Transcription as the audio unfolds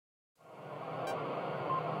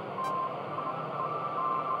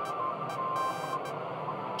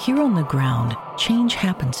Here on the ground, change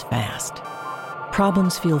happens fast.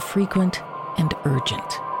 Problems feel frequent and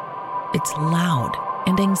urgent. It's loud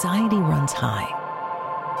and anxiety runs high.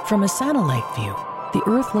 From a satellite view, the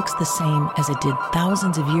Earth looks the same as it did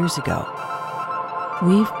thousands of years ago.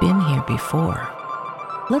 We've been here before.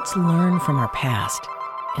 Let's learn from our past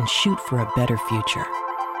and shoot for a better future.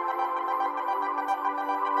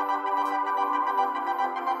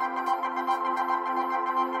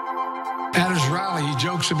 At his rally, he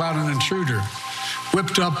jokes about an intruder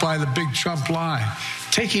whipped up by the big Trump lie,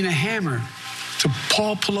 taking a hammer to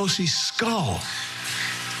Paul Pelosi's skull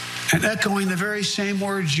and echoing the very same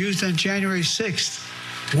words used on January 6th.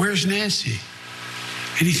 Where's Nancy?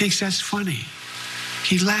 And he thinks that's funny.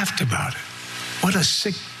 He laughed about it. What a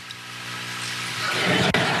sick...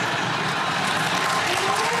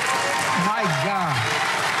 My God.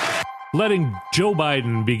 Letting Joe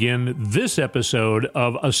Biden begin this episode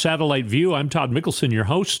of A Satellite View. I'm Todd Mikkelson, your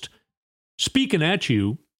host, speaking at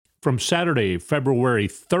you from Saturday, February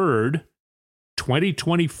 3rd,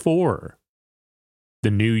 2024.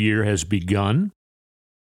 The new year has begun,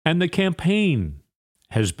 and the campaign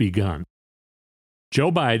has begun.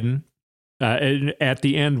 Joe Biden, at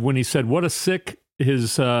the end when he said, what a sick,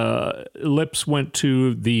 his lips went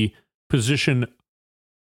to the position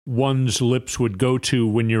one's lips would go to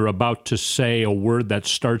when you're about to say a word that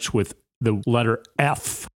starts with the letter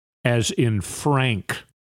F, as in Frank.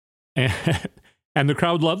 And the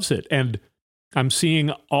crowd loves it. And I'm seeing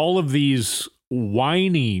all of these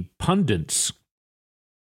whiny pundits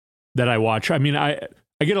that I watch. I mean, I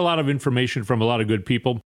get a lot of information from a lot of good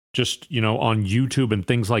people, just, on YouTube and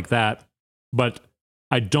things like that. But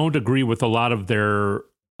I don't agree with a lot of their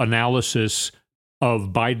analysis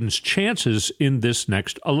of Biden's chances in this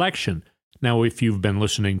next election. Now, if you've been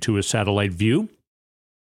listening to A Satellite View,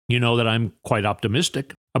 you know that I'm quite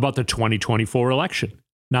optimistic about the 2024 election,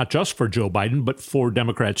 not just for Joe Biden, but for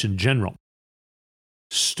Democrats in general.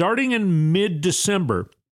 Starting in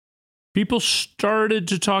mid-December, people started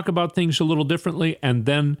to talk about things a little differently, and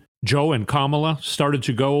then Joe and Kamala started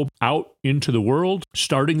to go out into the world,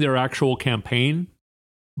 starting their actual campaign.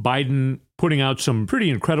 Biden putting out some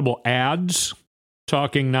pretty incredible ads,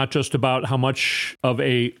 talking not just about how much of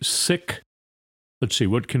a sick, let's see,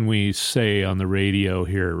 what can we say on the radio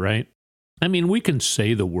here, right? I mean, we can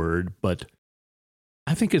say the word, but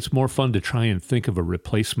I think it's more fun to try and think of a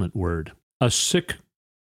replacement word. A sick,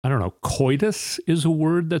 I don't know, coitus is a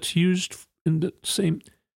word that's used in the same.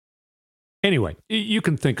 Anyway, you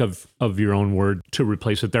can think of your own word to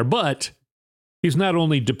replace it there, but he's not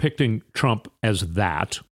only depicting Trump as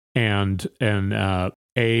that and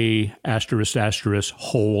a asterisk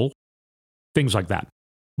hole, things like that.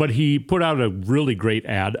 But he put out a really great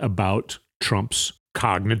ad about Trump's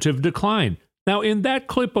cognitive decline. Now, in that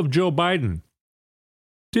clip of Joe Biden,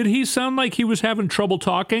 did he sound like he was having trouble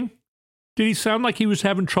talking? Did he sound like he was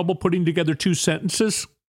having trouble putting together two sentences?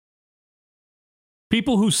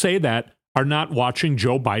 People who say that are not watching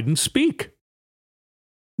Joe Biden speak.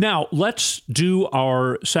 Now, let's do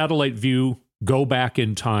our satellite view, go back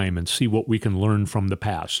in time and see what we can learn from the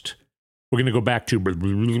past. We're going to go back to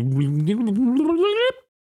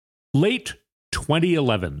late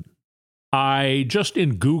 2011.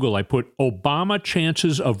 In Google, I put Obama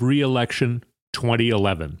chances of re-election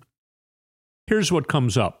 2011. Here's what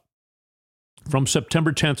comes up. From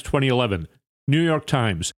September 10th, 2011, New York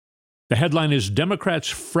Times. The headline is Democrats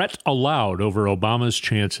fret aloud over Obama's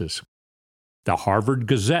chances. The Harvard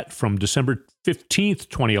Gazette from December 15th,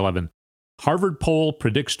 2011. Harvard poll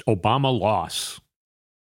predicts Obama loss.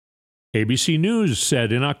 ABC News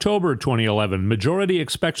said in October 2011, majority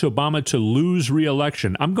expects Obama to lose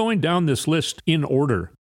re-election. I'm going down this list in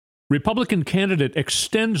order. Republican candidate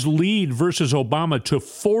extends lead versus Obama to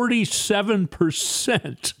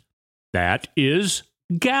 47%. That is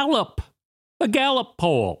Gallup, a Gallup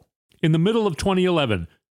poll. In the middle of 2011,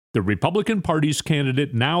 the Republican Party's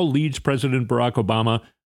candidate now leads President Barack Obama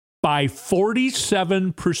by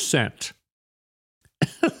 47%.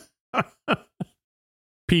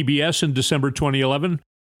 PBS in December 2011,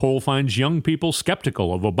 poll finds young people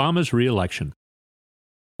skeptical of Obama's re-election.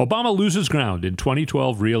 Obama loses ground in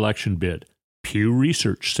 2012 re-election bid. Pew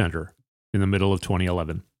Research Center in the middle of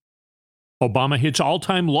 2011. Obama hits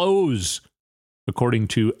all-time lows, according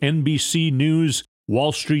to NBC News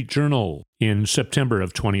Wall Street Journal in September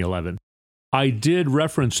of 2011. I did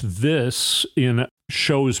reference this in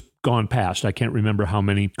shows gone past. I can't remember how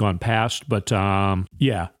many gone past, but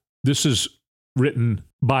this is written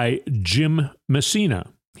by Jim Messina.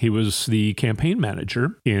 He was the campaign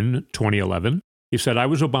manager in 2011. He said, I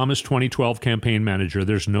was Obama's 2012 campaign manager.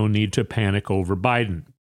 There's no need to panic over Biden.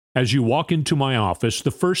 As you walk into my office,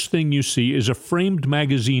 the first thing you see is a framed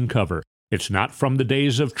magazine cover. It's not from the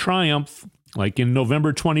days of triumph, like in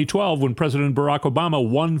November 2012 when President Barack Obama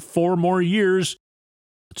won 4 more years.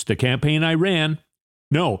 It's the campaign I ran.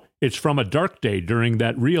 No, it's from a dark day during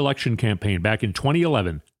that re-election campaign back in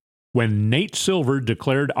 2011 when Nate Silver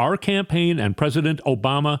declared our campaign and President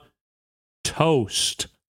Obama toast.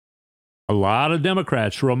 A lot of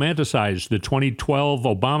Democrats romanticized the 2012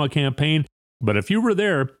 Obama campaign, but if you were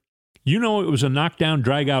there, you know it was a knockdown,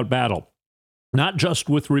 drag-out battle, not just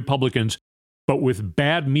with Republicans, but with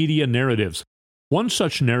bad media narratives. One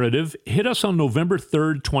such narrative hit us on November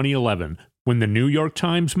 3rd, 2011, when the New York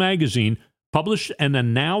Times Magazine published an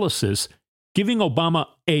analysis giving Obama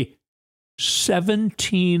a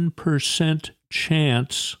 17%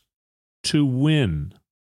 chance to win.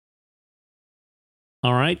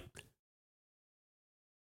 All right?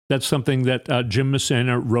 That's something that Jim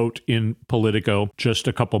Messina wrote in Politico just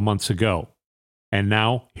a couple months ago. And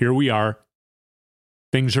now, here we are.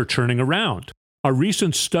 Things are turning around. A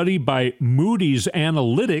recent study by Moody's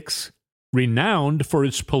Analytics, renowned for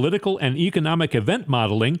its political and economic event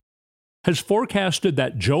modeling, has forecasted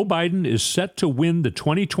that Joe Biden is set to win the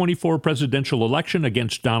 2024 presidential election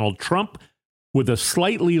against Donald Trump with a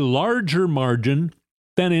slightly larger margin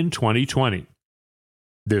than in 2020.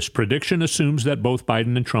 This prediction assumes that both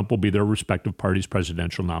Biden and Trump will be their respective parties'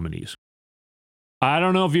 presidential nominees. I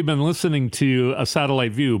don't know if you've been listening to A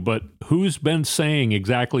Satellite View, but who's been saying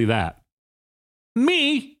exactly that?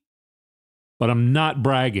 Me! But I'm not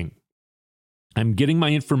bragging. I'm getting my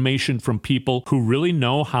information from people who really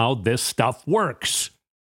know how this stuff works,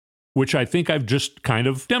 which I think I've just kind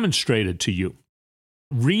of demonstrated to you.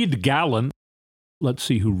 Reed Gallen, let's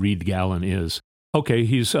see who Reed Gallen is. Okay,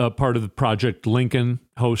 he's part of the Project Lincoln,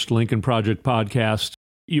 host Lincoln Project podcast.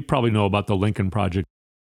 You probably know about the Lincoln Project.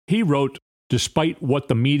 He wrote, despite what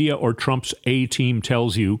the media or Trump's A-team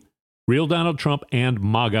tells you, real Donald Trump and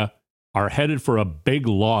MAGA are headed for a big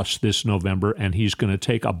loss this November, and he's going to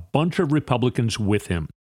take a bunch of Republicans with him.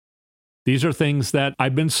 These are things that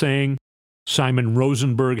I've been saying, Simon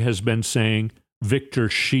Rosenberg has been saying, Victor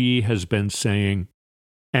Shi has been saying,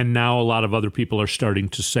 and now a lot of other people are starting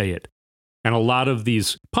to say it. And a lot of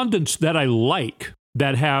these pundits that I like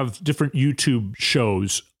that have different YouTube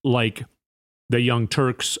shows like The Young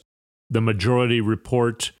Turks, The Majority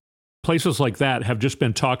Report, places like that have just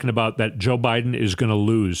been talking about that Joe Biden is going to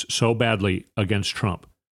lose so badly against Trump.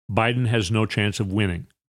 Biden has no chance of winning.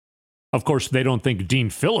 Of course, they don't think Dean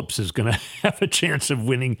Phillips is going to have a chance of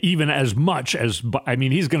winning even as much as, I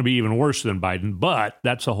mean, he's going to be even worse than Biden, but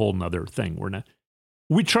that's a whole nother thing.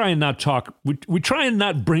 We try and not talk, we try and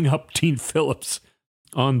not bring up Dean Phillips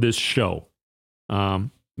on this show.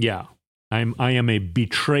 Yeah, I am a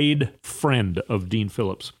betrayed friend of Dean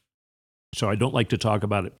Phillips, so I don't like to talk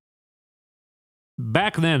about it.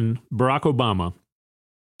 Back then, Barack Obama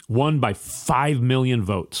won by 5 million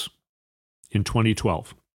votes in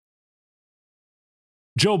 2012.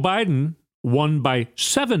 Joe Biden won by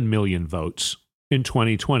 7 million votes in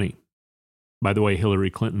 2020. By the way,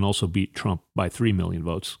 Hillary Clinton also beat Trump by 3 million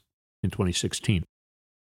votes in 2016.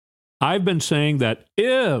 I've been saying that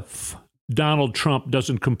if Donald Trump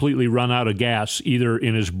doesn't completely run out of gas, either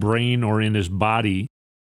in his brain or in his body,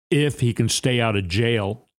 if he can stay out of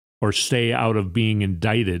jail or stay out of being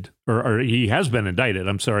indicted, or he has been indicted,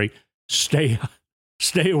 I'm sorry, stay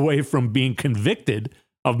away from being convicted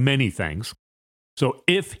of many things. So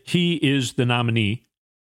if he is the nominee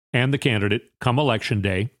and the candidate come election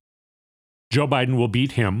day, Joe Biden will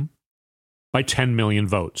beat him by 10 million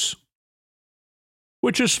votes,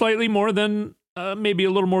 which is slightly more than, maybe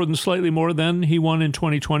a little more than slightly more than he won in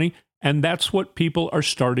 2020. And that's what people are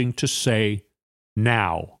starting to say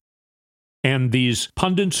now. And these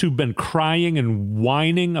pundits who've been crying and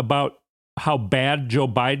whining about how bad Joe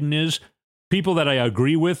Biden is, people that I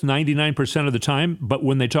agree with 99% of the time, but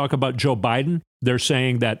when they talk about Joe Biden, they're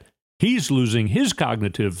saying that he's losing his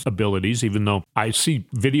cognitive abilities, even though I see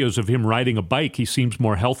videos of him riding a bike. He seems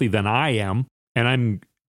more healthy than I am, and I'm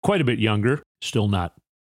quite a bit younger, still not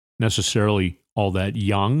necessarily all that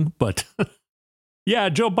young, but yeah,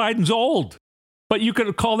 Joe Biden's old, but you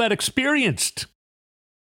could call that experienced.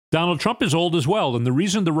 Donald Trump is old as well, and the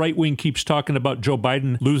reason the right wing keeps talking about Joe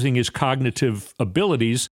Biden losing his cognitive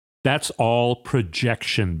abilities, that's all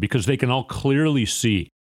projection, because they can all clearly see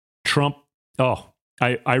Trump.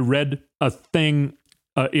 I read a thing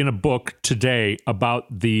in a book today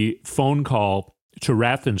about the phone call to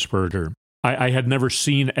Raffensperger. I had never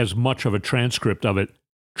seen as much of a transcript of it.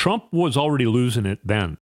 Trump was already losing it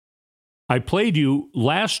then. I played you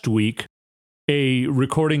last week a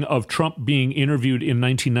recording of Trump being interviewed in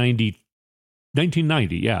 1990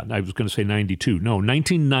 1990. Yeah, I was going to say 92. No,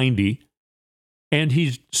 1990. And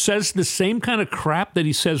he says the same kind of crap that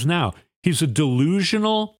he says now. He's a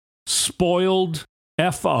delusional, spoiled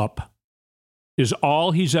F-up is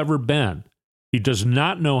all he's ever been. He does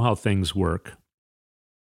not know how things work.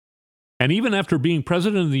 And even after being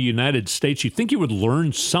president of the United States, you'd think he would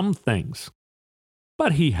learn some things.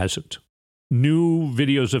 But he hasn't. New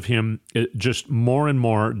videos of him, just more and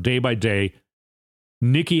more, day by day.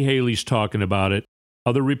 Nikki Haley's talking about it.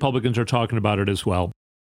 Other Republicans are talking about it as well.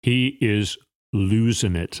 He is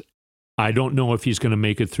losing it. I don't know if he's going to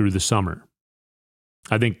make it through the summer.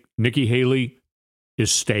 I think Nikki Haley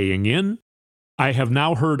is staying in. I have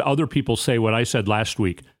now heard other people say what I said last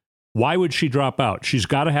week. Why would she drop out? She's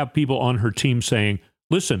got to have people on her team saying,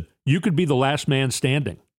 listen, you could be the last man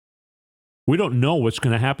standing. We don't know what's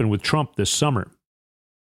going to happen with Trump this summer.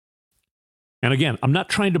 And again, I'm not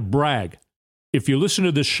trying to brag. If you listen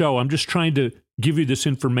to this show, I'm just trying to give you this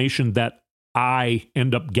information that I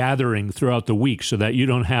end up gathering throughout the week so that you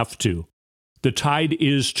don't have to. The tide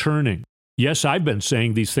is turning. Yes, I've been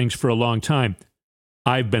saying these things for a long time.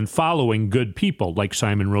 I've been following good people like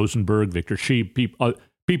Simon Rosenberg, Victor Shi,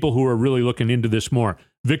 people who are really looking into this more.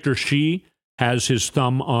 Victor Shi has his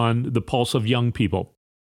thumb on the pulse of young people.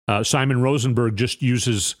 Simon Rosenberg just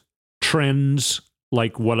uses trends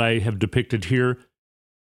like what I have depicted here.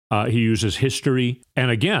 He uses history. And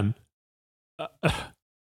again,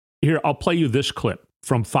 here, I'll play you this clip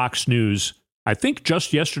from Fox News, I think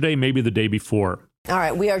just yesterday, maybe the day before. All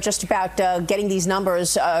right, we are just about getting these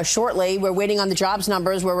numbers shortly. We're waiting on the jobs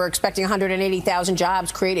numbers where we're expecting 180,000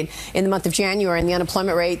 jobs created in the month of January and the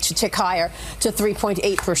unemployment rate to tick higher to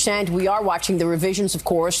 3.8%. We are watching the revisions, of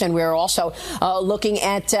course, and we're also looking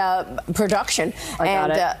at production.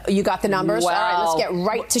 You got the numbers? Wow. All right, let's get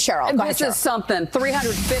right to Cheryl. Go ahead, Cheryl. This is something.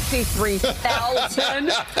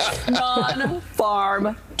 353,000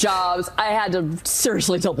 non-farm jobs. I had to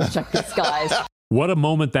seriously double check this, guys. What a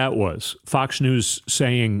moment that was. Fox News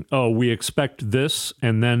saying, oh, we expect this.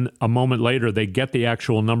 And then a moment later, they get the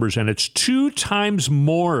actual numbers and it's 2 times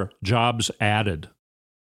more jobs added.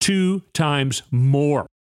 2 times more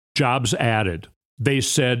jobs added. They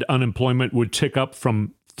said unemployment would tick up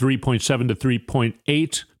from 3.7 to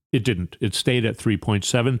 3.8. It didn't. It stayed at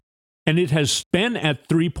 3.7. And it has been at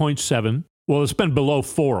 3.7. Well, it's been below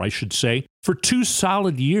 4, I should say, for 2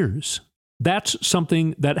 solid years. That's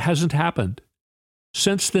something that hasn't happened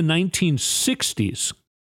since the 1960s.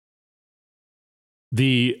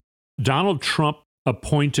 The Donald Trump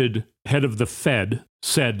appointed head of the Fed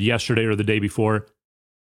said yesterday or the day before,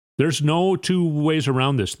 there's no 2 ways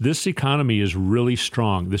around this. This economy is really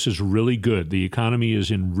strong. This is really good. The economy is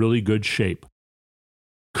in really good shape.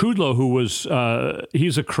 Kudlow, who was,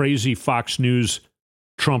 he's a crazy Fox News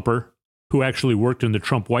Trumper who actually worked in the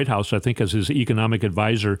Trump White House, I think, as his economic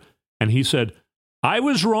advisor. And he said, I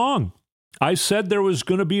was wrong. I said there was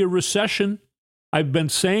going to be a recession. I've been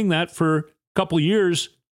saying that for a couple years.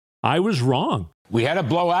 I was wrong. We had a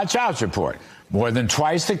blowout jobs report, more than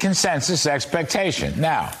twice the consensus expectation.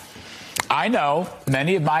 Now, I know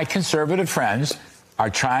many of my conservative friends are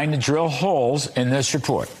trying to drill holes in this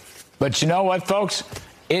report. But you know what, folks?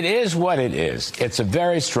 It is what it is. It's a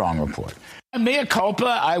very strong report. Mea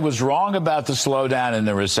culpa, I was wrong about the slowdown in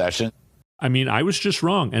the recession. I mean, I was just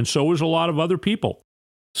wrong, and so was a lot of other people.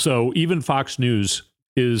 So even Fox News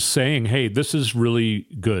is saying, hey, this is really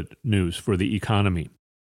good news for the economy.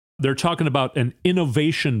 They're talking about an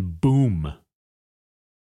innovation boom,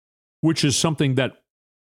 which is something that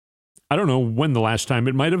I don't know when the last time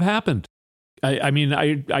it might have happened.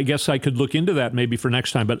 I guess I could look into that maybe for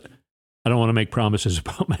next time, but I don't want to make promises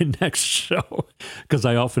about my next show because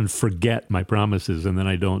I often forget my promises and then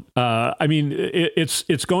I don't.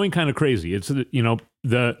 It's going kind of crazy. It's,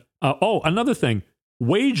 another thing.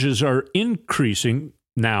 Wages are increasing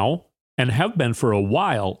now and have been for a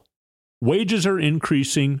while. Wages are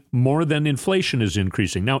increasing more than inflation is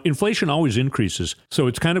increasing. Now, inflation always increases, so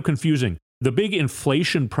it's kind of confusing. The big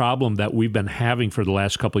inflation problem that we've been having for the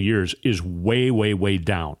last couple of years is way, way, way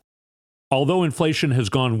down. Although inflation has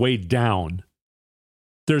gone way down,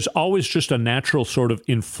 there's always just a natural sort of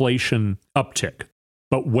inflation uptick.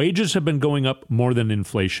 But wages have been going up more than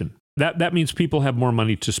inflation. That means people have more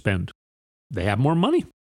money to spend. They have more money.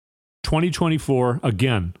 2024,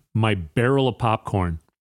 again, my barrel of popcorn.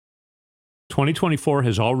 2024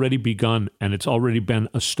 has already begun, and it's already been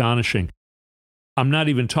astonishing. I'm not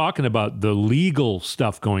even talking about the legal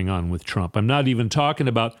stuff going on with Trump. I'm not even talking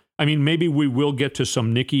about, maybe we will get to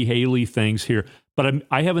some Nikki Haley things here, but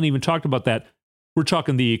I haven't even talked about that. We're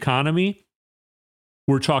talking the economy.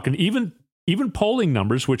 We're talking even polling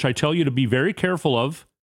numbers, which I tell you to be very careful of.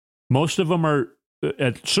 Most of them are,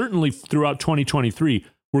 certainly throughout 2023,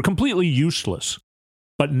 were completely useless.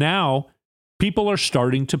 But now people are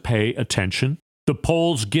starting to pay attention. The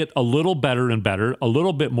polls get a little better and better, a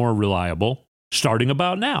little bit more reliable, starting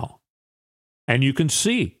about now. And you can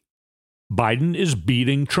see Biden is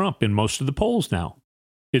beating Trump in most of the polls now.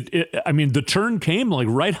 I mean, the turn came like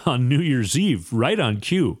right on New Year's Eve, right on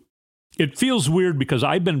cue. It feels weird because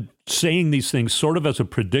I've been saying these things sort of as a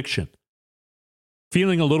prediction.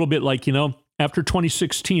 Feeling a little bit like, after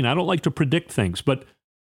 2016, I don't like to predict things, but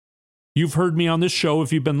you've heard me on this show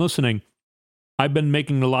if you've been listening. I've been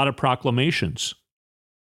making a lot of proclamations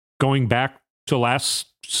going back to last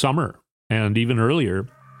summer and even earlier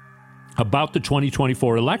about the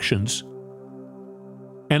 2024 elections.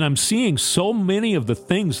 And I'm seeing so many of the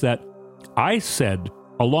things that I said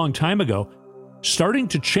a long time ago starting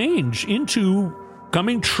to change into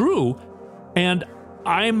coming true. And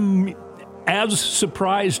I'm as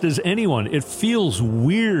surprised as anyone. It feels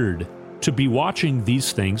weird to be watching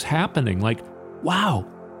these things happening. Like, wow,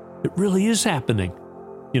 it really is happening.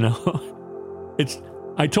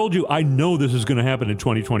 I told you, I know this is going to happen in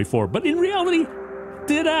 2024, but in reality,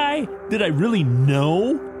 did I really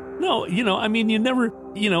know? No, you never,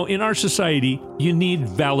 in our society, you need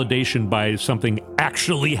validation by something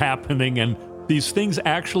actually happening, and these things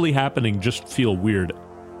actually happening just feel weird.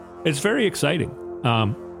 It's very exciting.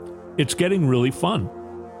 It's getting really fun.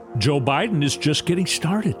 Joe Biden is just getting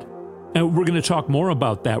started. And we're going to talk more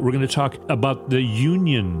about that. We're going to talk about the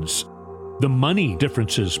unions, the money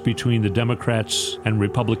differences between the Democrats and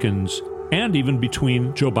Republicans, and even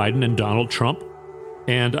between Joe Biden and Donald Trump.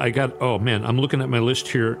 And I'm looking at my list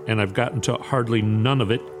here, and I've gotten to hardly none of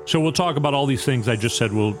it. So we'll talk about all these things I just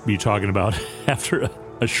said we'll be talking about after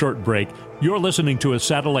a short break. You're listening to A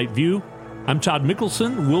Satellite View. I'm Todd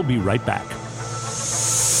Mikkelson. We'll be right back.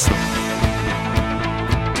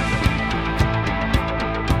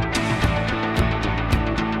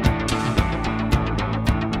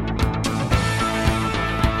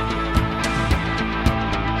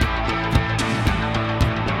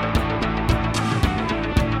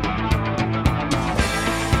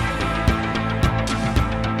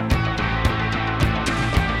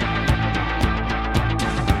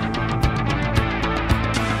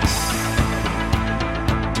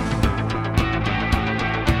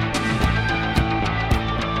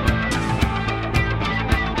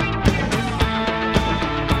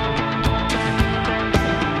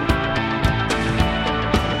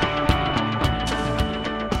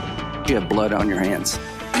 You have blood on your hands.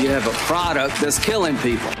 You have a product that's killing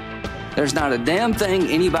people. There's not a damn thing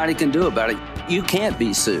anybody can do about it. You can't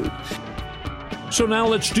be sued. So now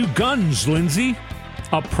let's do guns, Lindsay.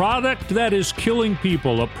 A product that is killing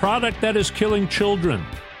people, a product that is killing children.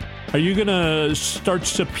 Are you going to start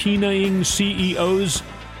subpoenaing CEOs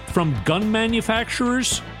from gun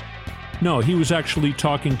manufacturers? No, he was actually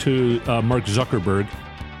talking to Mark Zuckerberg.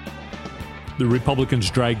 The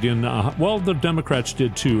Republicans dragged in, the Democrats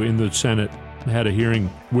did too, in the Senate. Had a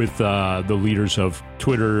hearing with the leaders of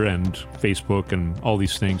Twitter and Facebook and all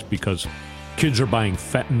these things because kids are buying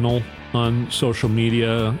fentanyl on social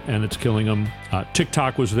media and it's killing them.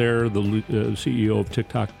 TikTok was there, the CEO of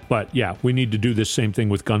TikTok. But yeah, we need to do this same thing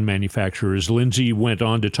with gun manufacturers. Lindsay went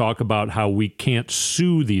on to talk about how we can't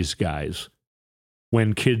sue these guys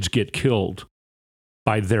when kids get killed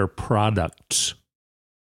by their products.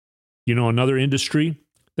 Another industry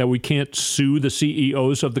that we can't sue the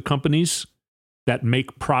CEOs of the companies that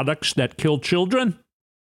make products that kill children?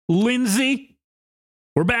 Lindsay?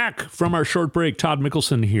 We're back from our short break. Todd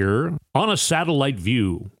Mikkelson here on A Satellite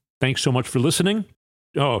View. Thanks so much for listening.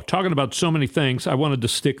 Talking about so many things. I wanted to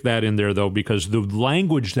stick that in there, though, because the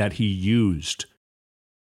language that he used,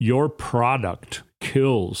 your product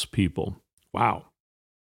kills people. Wow.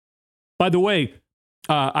 By the way,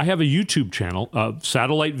 I have a YouTube channel,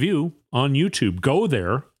 Satellite View on YouTube. Go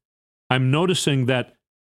there. I'm noticing that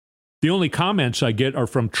the only comments I get are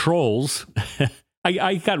from trolls.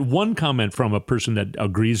 I got one comment from a person that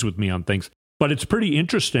agrees with me on things, but it's pretty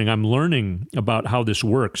interesting. I'm learning about how this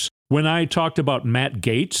works. When I talked about Matt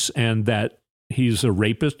Gaetz and that he's a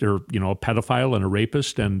rapist or, a pedophile and a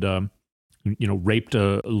rapist and, raped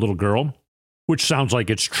a little girl, which sounds like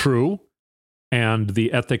it's true. And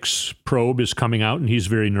the ethics probe is coming out and he's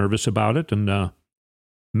very nervous about it. And,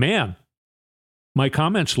 man, my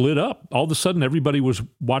comments lit up. All of a sudden, everybody was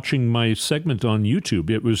watching my segment on YouTube.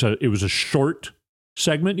 It was a short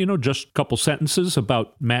segment, just a couple sentences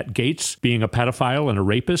about Matt Gaetz being a pedophile and a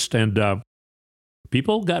rapist. And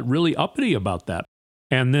people got really uppity about that.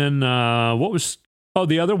 And then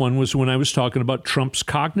the other one was when I was talking about Trump's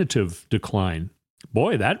cognitive decline.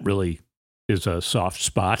 Boy, that really is a soft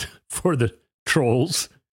spot for the trolls,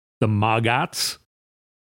 the maggots.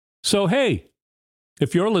 So, hey,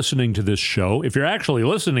 if you're listening to this show, if you're actually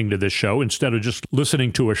listening to this show instead of just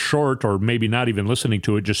listening to a short or maybe not even listening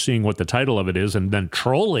to it, just seeing what the title of it is and then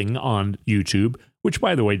trolling on YouTube, which,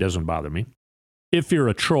 by the way, doesn't bother me. If you're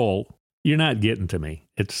a troll, you're not getting to me.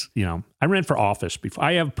 It's, I ran for office before.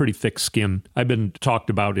 I have pretty thick skin. I've been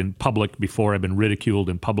talked about in public before. I've been ridiculed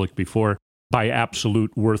in public before by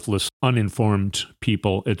absolute worthless, uninformed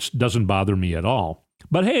people. It doesn't bother me at all.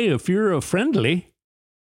 But hey, if you're friendly,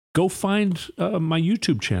 go find my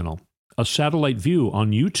YouTube channel, A Satellite View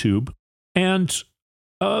on YouTube. And,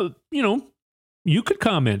 you could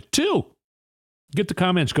comment too. Get the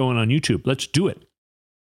comments going on YouTube. Let's do it.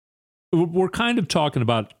 We're kind of talking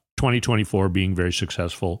about 2024 being very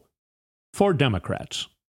successful for Democrats,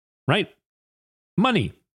 right?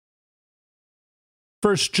 Money.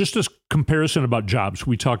 First, just a comparison about jobs.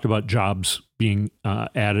 We talked about jobs being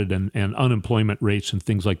added and unemployment rates and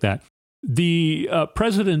things like that. The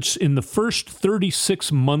presidents in the first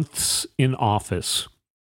 36 months in office,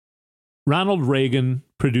 Ronald Reagan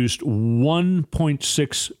produced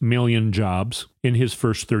 1.6 million jobs in his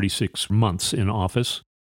first 36 months in office.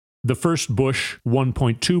 The first Bush,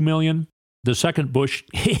 1.2 million. The second Bush,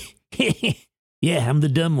 yeah, I'm the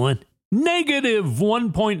dumb one. Negative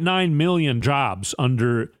 1.9 million jobs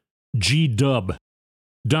under G-Dub.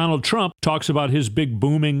 Donald Trump talks about his big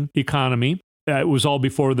booming economy. It was all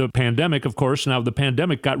before the pandemic, of course. Now, the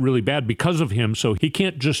pandemic got really bad because of him, so he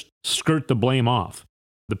can't just skirt the blame off.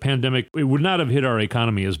 The pandemic, it would not have hit our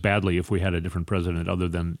economy as badly if we had a different president other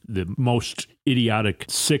than the most idiotic,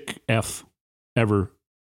 sick F ever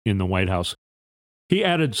in the White House. He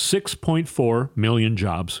added 6.4 million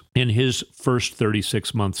jobs in his first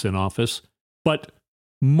 36 months in office, but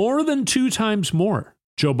more than 2 times more,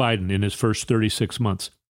 Joe Biden in his first 36 months.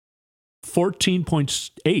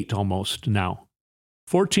 14.8 almost now.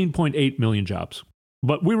 14.8 million jobs.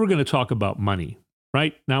 But we were going to talk about money,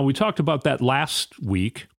 right? Now, we talked about that last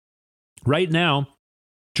week. Right now,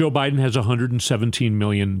 Joe Biden has $117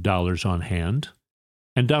 million on hand,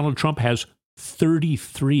 and Donald Trump has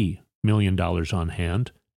 $33 million on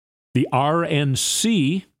hand. The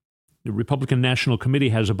RNC, the Republican National Committee,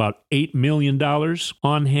 has about $8 million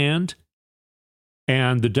on hand.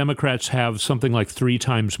 And the Democrats have something like 3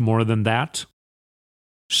 times more than that.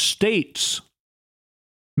 States.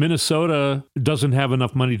 Minnesota doesn't have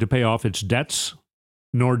enough money to pay off its debts,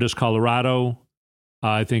 nor does Colorado.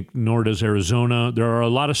 I think nor does Arizona. There are a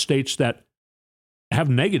lot of states that have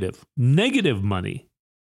negative money.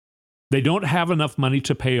 They don't have enough money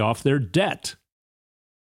to pay off their debt.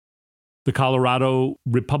 The Colorado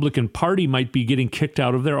Republican Party might be getting kicked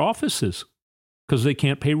out of their offices because they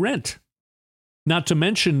can't pay rent. Not to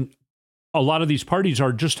mention, a lot of these parties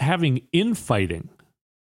are just having infighting.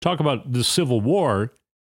 Talk about the Civil War.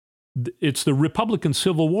 It's the Republican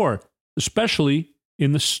Civil War, especially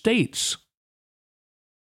in the states.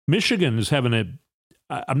 Michigan is having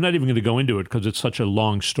I'm not even going to go into it because it's such a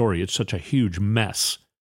long story. It's such a huge mess.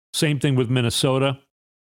 Same thing with Minnesota.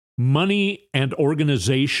 Money and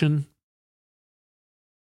organization.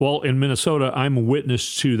 Well, in Minnesota, I'm a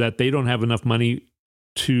witness to that. They don't have enough money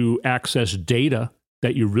to access data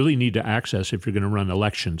that you really need to access if you're going to run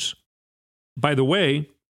elections. By the way,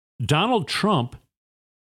 Donald Trump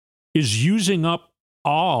is using up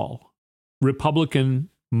all Republican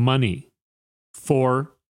money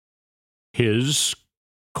for his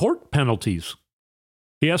court penalties.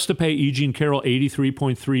 He has to pay E. Jean Carroll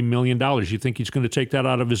 $83.3 million. You think he's going to take that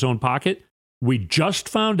out of his own pocket? We just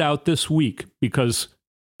found out this week because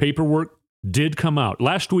paperwork did come out.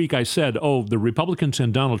 Last week I said, the Republicans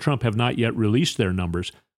and Donald Trump have not yet released their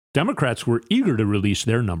numbers. Democrats were eager to release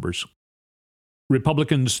their numbers.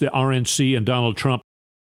 Republicans, the RNC, and Donald Trump,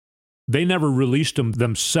 they never released them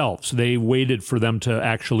themselves. They waited for them to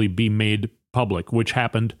actually be made public, which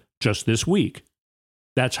happened just this week.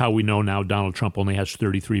 That's how we know now Donald Trump only has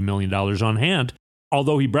 $33 million on hand,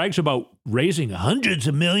 although he brags about raising hundreds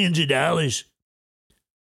of millions of dollars.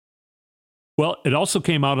 Well, it also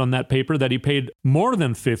came out on that paper that he paid more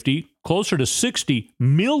than $50, closer to $60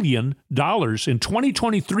 million in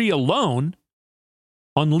 2023 alone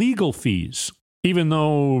on legal fees, even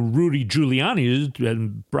though Rudy Giuliani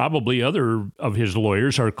and probably other of his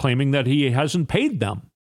lawyers are claiming that he hasn't paid them.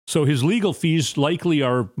 So his legal fees likely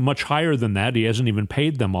are much higher than that. He hasn't even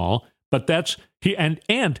paid them all. But that's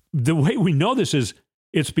and the way we know this is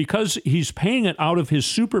it's because he's paying it out of his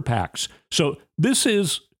super PACs. So this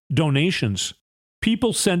is donations,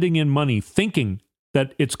 people sending in money thinking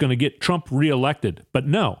that it's going to get Trump reelected. But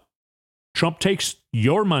no, Trump takes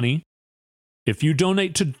your money. If you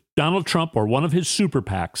donate to Donald Trump or one of his super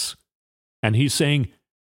PACs, and he's saying,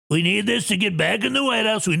 we need this to get back in the White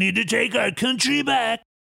House. We need to take our country back.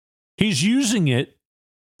 He's using it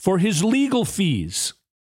for his legal fees.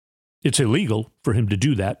 It's illegal for him to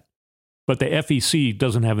do that, but the FEC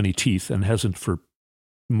doesn't have any teeth and hasn't for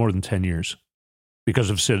more than 10 years because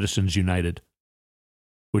of Citizens United,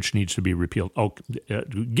 which needs to be repealed. Oh,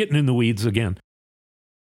 getting in the weeds again.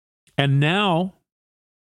 And now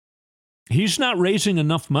he's not raising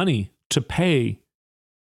enough money to pay.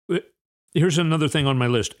 Here's another thing on my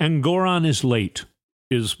list. Engoron is late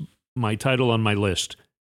is my title on my list.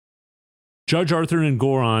 Judge Arthur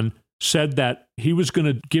Engoron said that he was going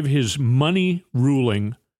to give his money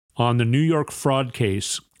ruling on the New York fraud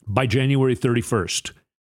case by January 31st.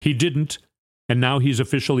 He didn't, and now he's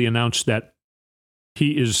officially announced that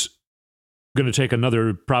he is going to take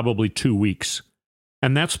another probably 2 weeks.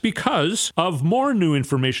 And that's because of more new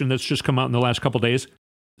information that's just come out in the last couple days.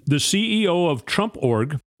 The CEO of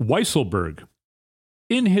Trump.org, Weisselberg,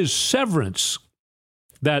 in his severance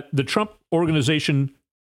that the Trump organization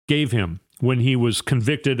gave him when he was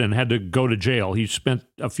convicted and had to go to jail, he spent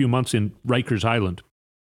a few months in Rikers Island,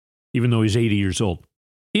 even though he's 80 years old.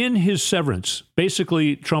 In his severance,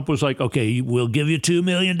 basically, Trump was like, okay, we'll give you $2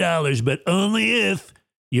 million, but only if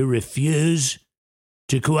you refuse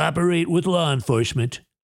to cooperate with law enforcement.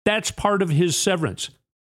 That's part of his severance.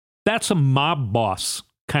 That's a mob boss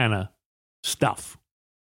kind of stuff.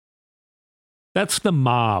 That's the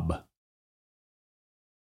mob.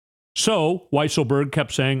 So Weisselberg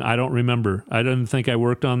kept saying, I don't remember. I didn't think I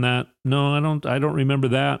worked on that. No, I don't remember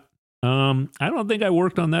that. I don't think I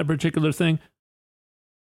worked on that particular thing.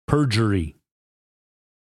 Perjury.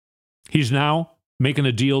 He's now making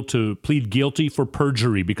a deal to plead guilty for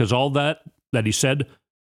perjury because all that he said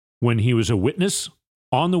when he was a witness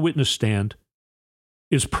on the witness stand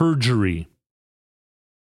is perjury.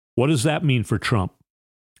 What does that mean for Trump?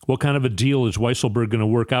 What kind of a deal is Weisselberg going to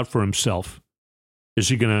work out for himself? Is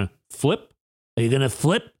he going to flip? Are you going to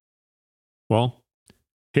flip? Well,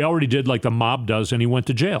 he already did like the mob does, and he went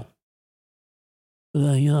to jail.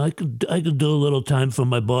 I could do a little time for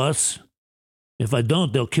my boss. If I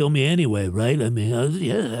don't, they'll kill me anyway, right? I mean,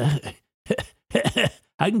 yeah,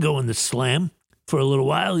 I can go in the slam for a little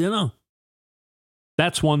while,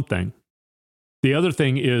 That's one thing. The other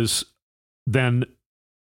thing is then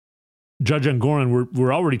Judge Engoron,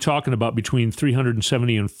 we're already talking about between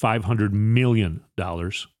 $370 and $500 million.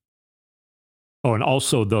 Oh, and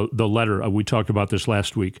also the letter, we talked about this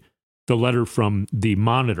last week, the letter from the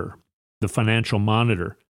Monitor, the Financial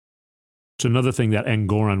Monitor. It's another thing that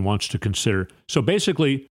Engoron wants to consider. So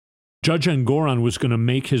basically, Judge Engoron was going to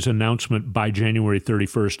make his announcement by January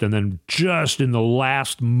 31st, and then just in the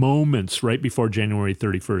last moments, right before January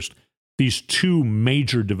 31st, these two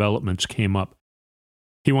major developments came up.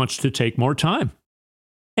 He wants to take more time.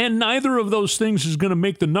 And neither of those things is going to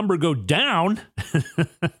make the number go down.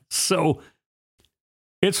 So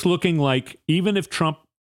it's looking like even if Trump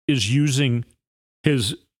is using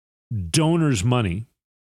his donors' money,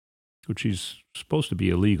 which he's supposed to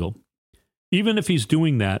be illegal, even if he's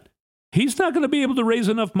doing that, he's not going to be able to raise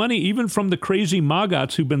enough money, even from the crazy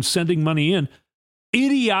maggots who've been sending money in.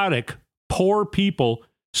 Idiotic, poor people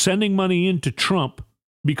sending money in to Trump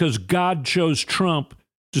because God chose Trump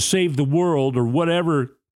to save the world or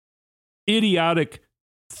whatever idiotic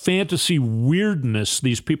fantasy weirdness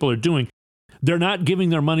these people are doing. They're not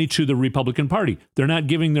giving their money to the Republican Party. They're not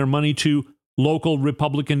giving their money to local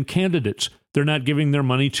Republican candidates. They're not giving their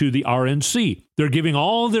money to the RNC. They're giving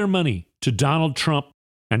all their money to Donald Trump,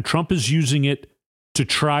 and Trump is using it to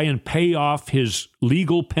try and pay off his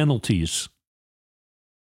legal penalties.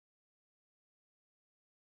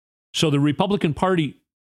 So the Republican Party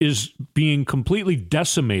is being completely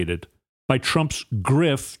decimated by Trump's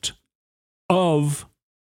grift of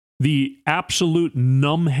the absolute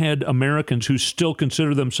numbhead Americans who still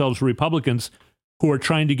consider themselves Republicans who are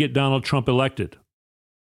trying to get Donald Trump elected.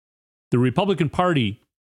 The Republican Party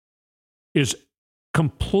is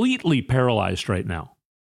completely paralyzed right now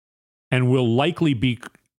and will likely be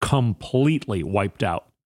completely wiped out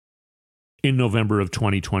in November of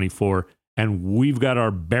 2024. And we've got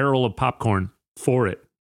our barrel of popcorn for it.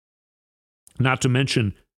 Not to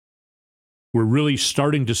mention, we're really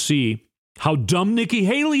starting to see how dumb Nikki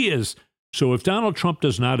Haley is. So if Donald Trump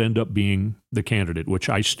does not end up being the candidate, which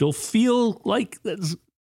I still feel like that's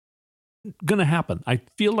going to happen, I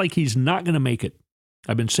feel like he's not going to make it.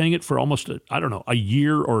 I've been saying it for almost, a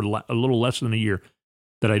year or a little less than a year,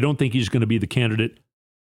 that I don't think he's going to be the candidate.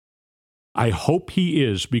 I hope he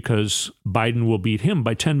is, because Biden will beat him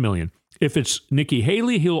by 10 million. If it's Nikki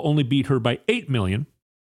Haley, he'll only beat her by 8 million,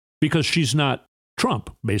 because she's not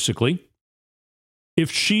Trump, basically.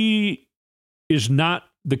 If she is not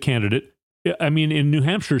the candidate, I mean, in New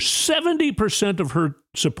Hampshire, 70% of her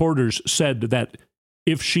supporters said that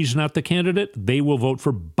if she's not the candidate, they will vote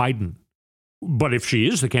for Biden. But if she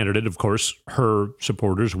is the candidate, of course, her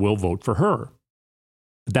supporters will vote for her.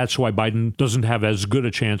 That's why Biden doesn't have as good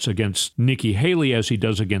a chance against Nikki Haley as he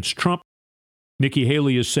does against Trump. Nikki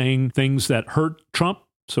Haley is saying things that hurt Trump,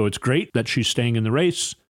 so it's great that she's staying in the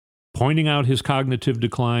race, pointing out his cognitive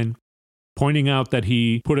decline, pointing out that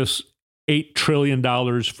he put us $8 trillion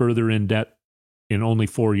further in debt in only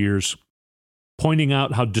 4 years, pointing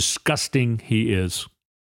out how disgusting he is.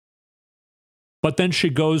 But then she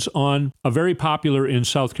goes on a very popular in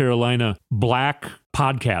South Carolina black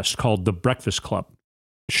podcast called The Breakfast Club.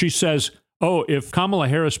 She says, oh, if Kamala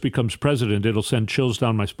Harris becomes president, it'll send chills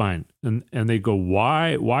down my spine. And they go,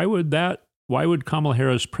 why would that? Why would Kamala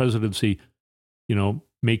Harris presidency,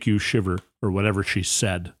 make you shiver, or whatever she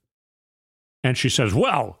said? And she says,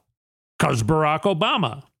 well, because Barack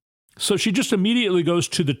Obama. So she just immediately goes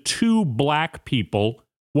to the two black people,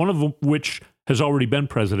 one of which has already been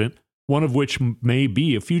president, one of which may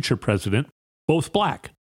be a future president, both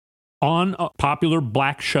black, on a popular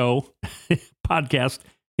black show podcast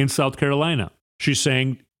in South Carolina. She's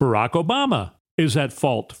saying Barack Obama is at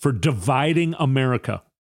fault for dividing America.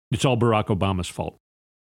 It's all Barack Obama's fault.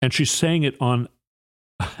 And she's saying it on,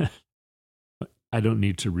 I don't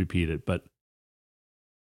need to repeat it, but,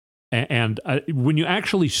 and when you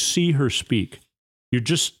actually see her speak, you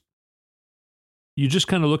just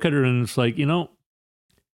kind of look at her and it's like,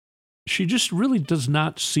 she just really does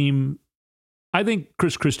not seem, I think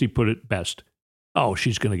Chris Christie put it best. Oh,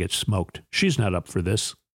 she's going to get smoked. She's not up for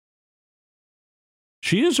this.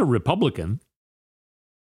 She is a Republican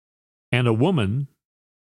and a woman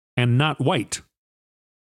and not white.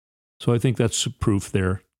 So I think that's proof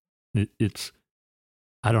there. It's,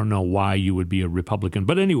 I don't know why you would be a Republican.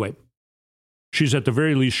 But anyway, she's at the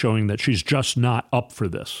very least showing that she's just not up for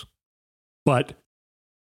this. But,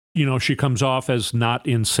 she comes off as not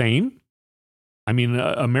insane. I mean,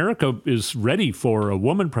 America is ready for a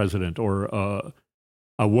woman president or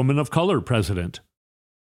a woman of color president.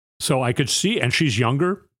 So I could see, and she's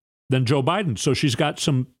younger than Joe Biden. So she's got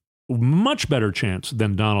some much better chance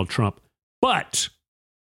than Donald Trump. But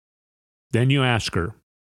then you ask her,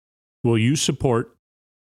 will you support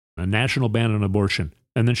a national ban on abortion?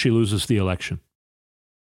 And then she loses the election.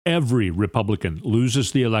 Every Republican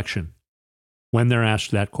loses the election when they're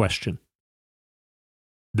asked that question.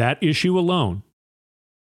 That issue alone,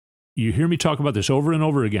 you hear me talk about this over and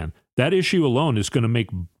over again, that issue alone is going to make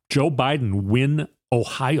Joe Biden win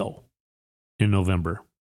Ohio in November.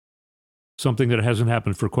 Something that hasn't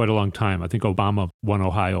happened for quite a long time. I think Obama won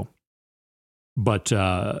Ohio. But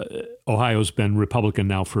Ohio's been Republican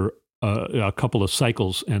now for a couple of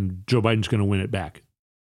cycles, and Joe Biden's going to win it back.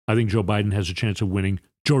 I think Joe Biden has a chance of winning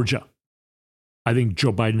Georgia. I think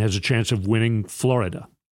Joe Biden has a chance of winning Florida.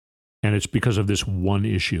 And it's because of this one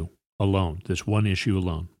issue alone. This one issue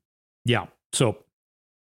alone. Yeah. So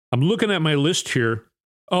I'm looking at my list here.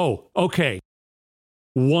 Oh, okay.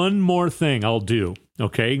 One more thing I'll do.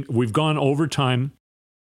 Okay. We've gone over time.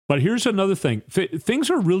 But here's another thing. Things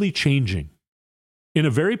are really changing in a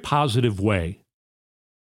very positive way.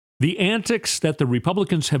 The antics that the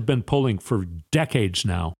Republicans have been pulling for decades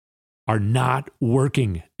now are not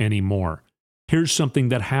working anymore. Here's something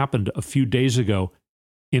that happened a few days ago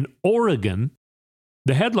in Oregon.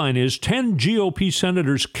 The headline is 10 GOP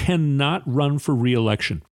senators cannot run for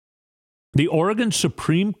re-election. The Oregon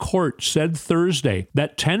Supreme Court said Thursday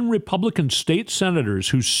that 10 Republican state senators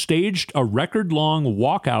who staged a record-long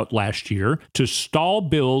walkout last year to stall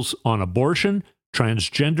bills on abortion,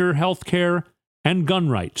 transgender health care, and gun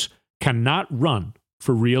rights cannot run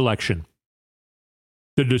for re-election.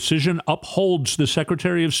 The decision upholds the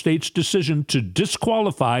Secretary of State's decision to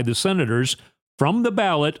disqualify the senators from the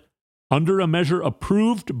ballot under a measure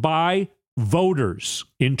approved by voters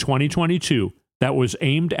in 2022 that was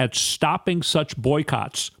aimed at stopping such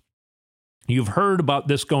boycotts. You've heard about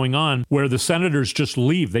this going on where the senators just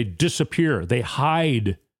leave, they disappear, they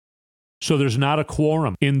hide. So there's not a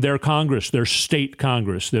quorum in their Congress, their state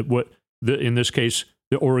Congress, in this case,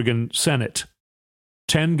 the Oregon Senate.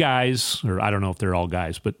 10 guys, or I don't know if they're all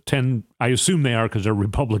guys, but 10, I assume they are because they're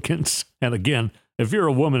Republicans. And again, if you're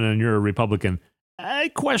a woman and you're a Republican, I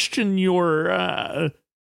question your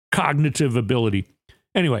cognitive ability.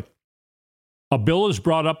 Anyway, a bill is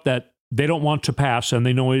brought up that they don't want to pass, and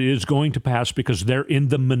they know it is going to pass because they're in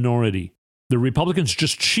the minority. The Republicans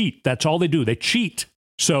just cheat. That's all they do. They cheat.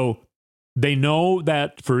 So they know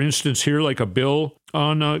that, for instance, here, like a bill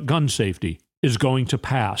on gun safety is going to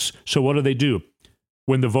pass. So what do?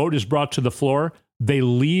 when the vote is brought to the floor, they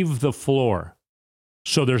leave the floor.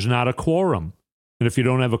 So there's not a quorum. And if you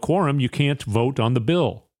don't have a quorum, you can't vote on the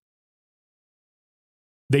bill.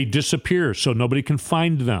 They disappear so nobody can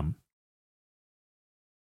find them.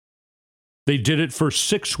 They did it for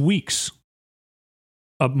 6 weeks.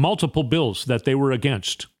 Multiple bills that they were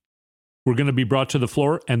against were going to be brought to the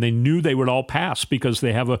floor, and they knew they would all pass because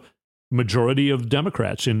they have a majority of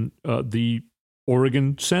Democrats in the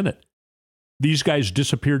Oregon Senate. These guys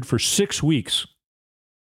disappeared for 6 weeks.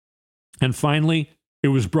 And finally, it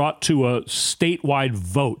was brought to a statewide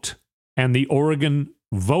vote, and the Oregon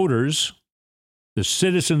voters, the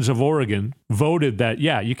citizens of Oregon, voted that,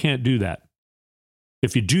 yeah, you can't do that.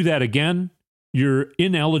 If you do that again, you're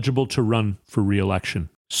ineligible to run for re-election.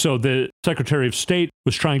 So the Secretary of State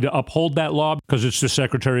was trying to uphold that law because it's the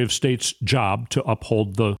Secretary of State's job to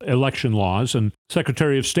uphold the election laws. And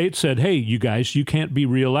Secretary of State said, hey, you guys, you can't be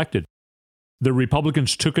reelected. The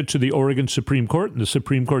Republicans took it to the Oregon Supreme Court, and the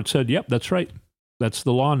Supreme Court said, yep, that's right. That's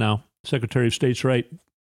the law now. Secretary of State's right.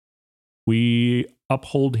 We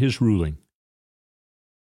uphold his ruling.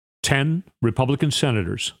 10 Republican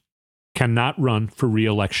senators cannot run for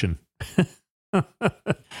re-election.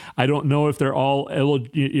 I don't know if they're all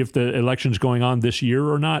if the election's going on this year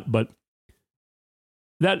or not, but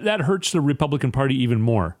that hurts the Republican Party even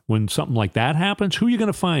more when something like that happens. Who are you going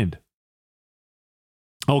to find?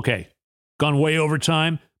 Okay, gone way over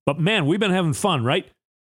time, but man, we've been having fun, right?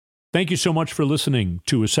 Thank you so much for listening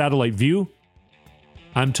to A Satellite View.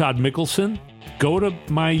 I'm Todd Mikkelson. Go to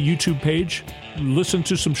my YouTube page, listen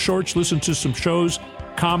to some shorts, listen to some shows,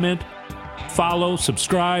 comment, follow,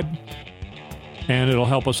 subscribe, and it'll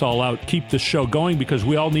help us all out. Keep the show going because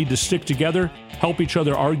we all need to stick together, help each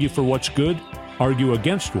other argue for what's good, argue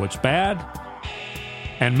against what's bad,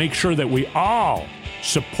 and make sure that we all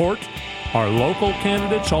support our local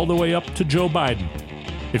candidates all the way up to Joe Biden.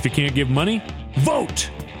 If you can't give money, vote!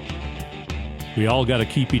 We all got to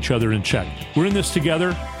keep each other in check. We're in this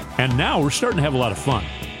together, and now we're starting to have a lot of fun.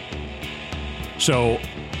 So,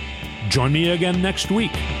 join me again next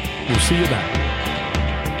week. We'll see you then.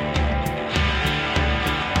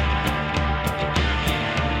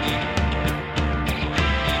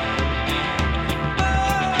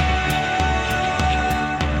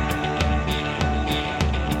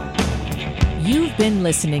 You've been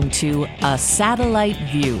listening to A Satellite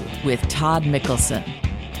View with Todd Mikkelson.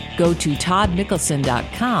 Go to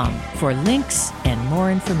toddmikkelson.com for links and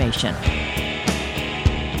more information.